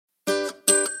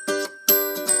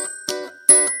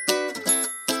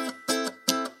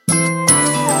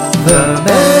The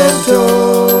Mentor.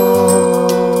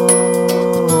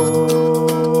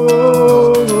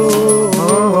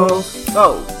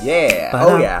 Oh yeah.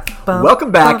 Oh yeah.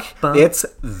 Welcome back. It's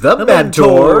The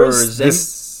Mentors.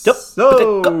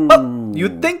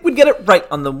 You'd think we'd get it right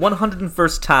on the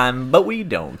 101st time, but we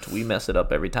don't. We mess it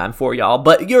up every time for y'all.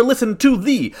 But you're listening to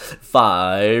the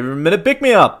 5-Minute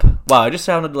Pick-Me-Up. Wow, I just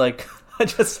sounded like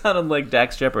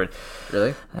Dax Shepard.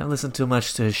 Really? I've listened too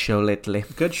much to his show lately.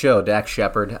 Good show, Dax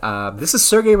Shepard. This is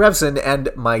Sergey Revson and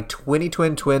my twin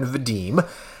Vadim.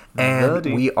 And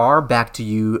we are back to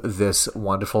you this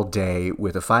wonderful day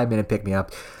with a 5-minute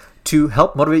pick-me-up to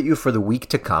help motivate you for the week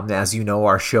to come. As you know,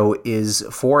 our show is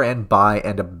for and by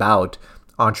and about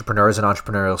entrepreneurs and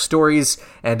entrepreneurial stories,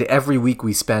 and every week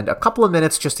we spend a couple of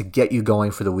minutes just to get you going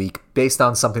for the week based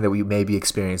on something that we maybe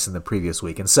experienced in the previous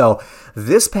week. And so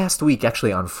this past week,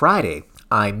 actually on Friday,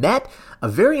 I met a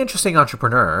very interesting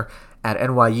entrepreneur at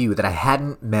NYU that I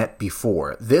hadn't met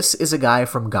before. This is a guy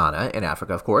from Ghana, in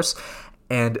Africa, of course,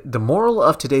 and the moral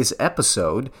of today's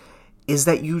episode is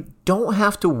that you don't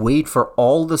have to wait for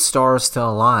all the stars to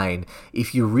align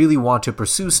if you really want to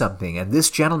pursue something. And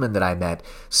this gentleman that I met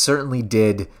certainly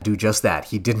did do just that.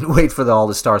 He didn't wait for all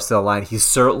the stars to align. He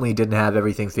certainly didn't have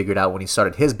everything figured out when he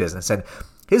started his business. And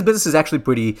his business is actually a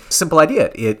pretty simple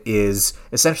idea. It is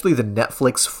essentially the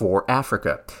Netflix for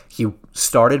Africa. He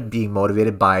started being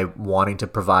motivated by wanting to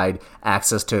provide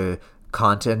access to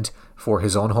content for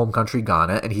his own home country,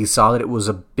 Ghana, and he saw that it was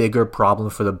a bigger problem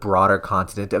for the broader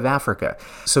continent of Africa.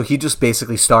 So he just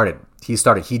basically started. He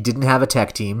didn't have a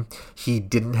tech team. He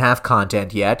didn't have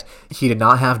content yet. He did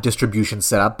not have distribution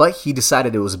set up, but he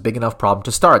decided it was a big enough problem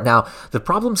to start. Now, the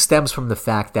problem stems from the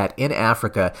fact that in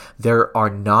Africa, there are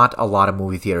not a lot of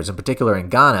movie theaters. In particular, in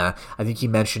Ghana, I think he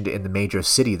mentioned in the major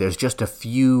city, there's just a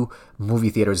few movie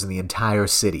theaters in the entire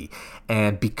city.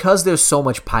 And because there's so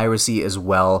much piracy as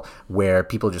well, where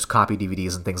people just copy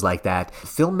DVDs and things like that,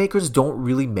 filmmakers don't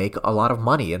really make a lot of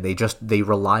money, and they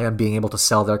rely on being able to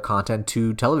sell their content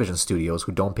to television studios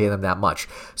who don't pay them that much.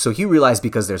 So he realized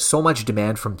because there's so much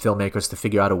demand from filmmakers to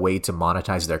figure out a way to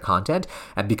monetize their content,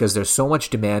 and because there's so much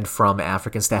demand from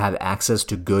Africans to have access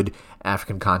to good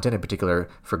African content, in particular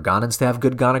for Ghanans to have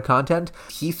good Ghana content,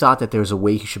 he thought that there's a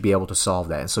way he should be able to solve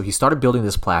that. And so he started building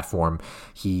this platform.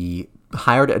 He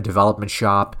hired a development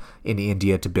shop in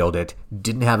India to build it,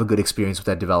 didn't have a good experience with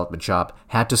that development shop,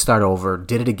 had to start over,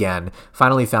 did it again,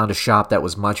 finally found a shop that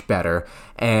was much better,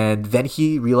 and then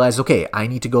he realized, okay, I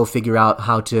need to go figure out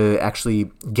how to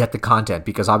actually get the content,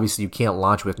 because obviously you can't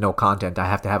launch with no content. I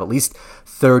have to have at least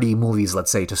 30 movies, let's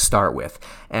say, to start with.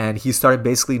 And he started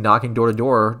basically knocking door to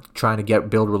door, trying to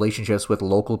build relationships with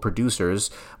local producers,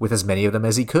 with as many of them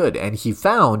as he could. And he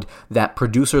found that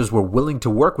producers were willing to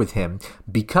work with him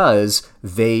because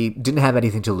they didn't have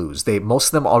anything to lose. Most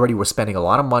of them already were spending a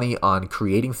lot of money on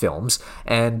creating films,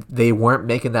 and they weren't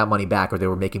making that money back, or they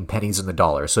were making pennies in the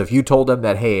dollar. So if you told them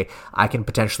that, hey, I can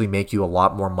potentially make you a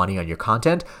lot more money on your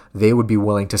content, they would be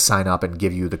willing to sign up and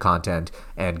give you the content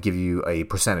and give you a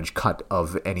percentage cut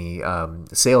of any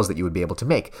sales that you would be able to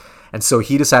make. And so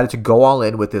he decided to go all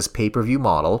in with this pay-per-view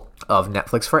model of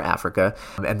Netflix for Africa.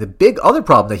 And the big other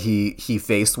problem that he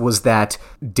faced was that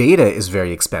data is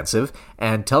very expensive,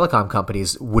 and telecom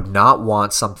companies would not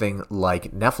want something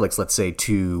like Netflix, let's say,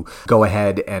 to go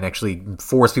ahead and actually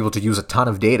force people to use a ton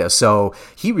of data. So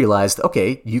he realized,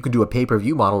 okay, you can do a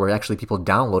pay-per-view model where actually people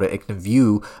download it and can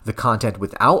view the content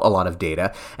without a lot of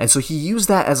data. And so he used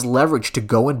that as leverage to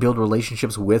go and build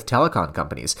relationships with telecom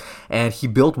companies. And he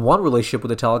built one relationship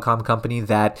with a telecom company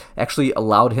that actually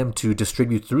allowed him to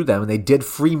distribute through them, and they did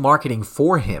free marketing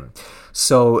for him.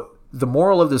 So the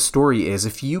moral of the story is,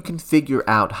 if you can figure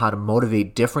out how to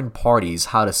motivate different parties,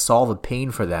 how to solve a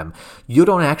pain for them, you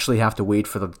don't actually have to wait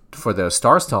for the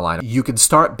stars to align. You can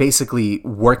start basically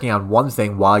working on one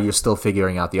thing while you're still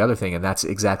figuring out the other thing, and that's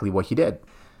exactly what he did.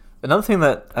 Another thing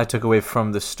that I took away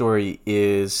from the story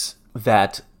is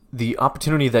that the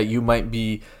opportunity that you might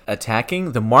be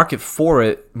attacking, the market for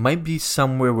it might be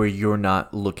somewhere where you're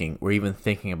not looking or even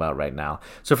thinking about right now.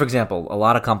 So, for example, a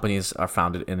lot of companies are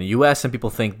founded in the US, and people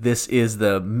think this is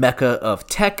the mecca of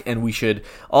tech and we should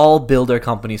all build our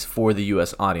companies for the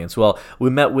US audience. Well, we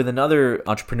met with another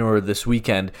entrepreneur this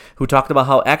weekend who talked about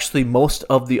how actually most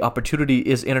of the opportunity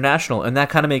is international, and that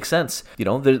kind of makes sense. You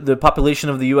know, the population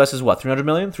of the US is what, 300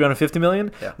 million, 350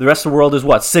 million? Yeah. The rest of the world is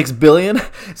what, 6 billion?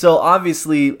 So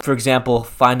obviously, for example,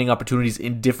 finding opportunities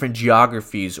in different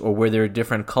geographies or where there are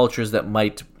different cultures that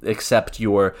might accept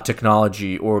your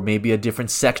technology, or maybe a different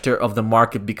sector of the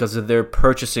market because of their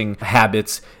purchasing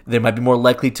habits, they might be more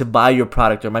likely to buy your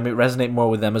product or might resonate more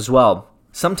with them as well.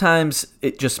 Sometimes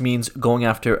it just means going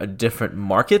after a different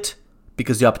market,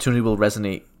 because the opportunity will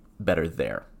resonate better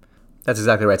there. That's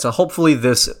exactly right. So hopefully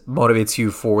this motivates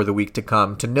you for the week to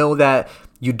come to know that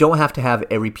you don't have to have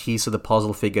every piece of the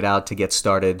puzzle figured out to get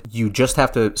started. You just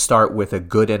have to start with a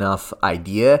good enough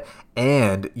idea,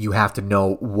 and you have to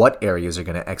know what areas you're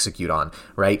going to execute on,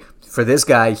 right? For this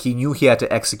guy, he knew he had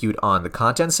to execute on the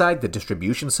content side, the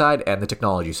distribution side, and the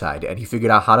technology side, and he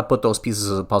figured out how to put those pieces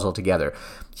of the puzzle together.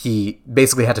 He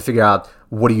basically had to figure out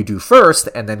what do you do first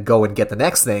and then go and get the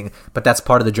next thing, but that's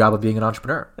part of the job of being an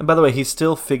entrepreneur. And by the way, he's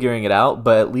still figuring it out,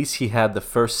 but at least he had the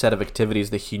first set of activities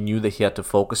that he knew that he had to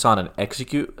focus on and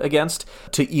execute against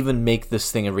to even make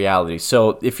this thing a reality.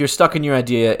 So if you're stuck in your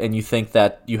idea and you think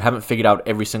that you haven't figured out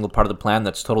every single part of the plan,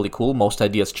 that's totally cool. Most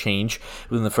ideas change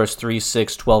within the first 3,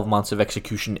 6, 12 months of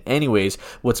execution anyways.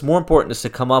 What's more important is to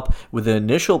come up with an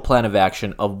initial plan of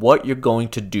action of what you're going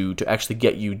to do to actually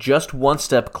get you just one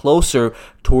step closer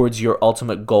towards your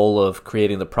ultimate goal of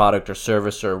creating the product or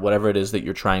service or whatever it is that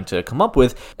you're trying to come up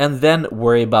with, and then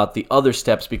worry about the other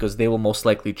steps because they will most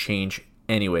likely change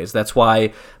anyways. That's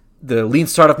why the lean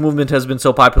startup movement has been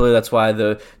so popular. That's why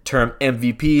the term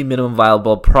MVP, minimum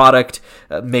viable product,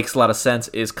 makes a lot of sense,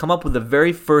 is come up with the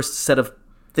very first set of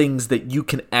things that you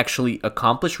can actually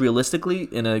accomplish realistically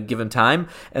in a given time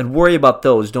and worry about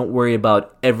those. Don't worry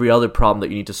about every other problem that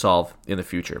you need to solve in the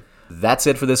future. That's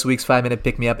it for this week's 5-Minute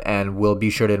Pick-Me-Up, and we'll be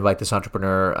sure to invite this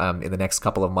entrepreneur in the next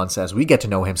couple of months as we get to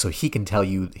know him so he can tell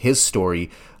you his story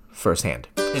firsthand.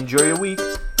 Enjoy your week.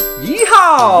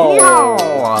 Yeehaw!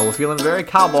 Yeehaw! We're feeling very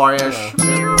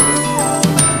cowboyish.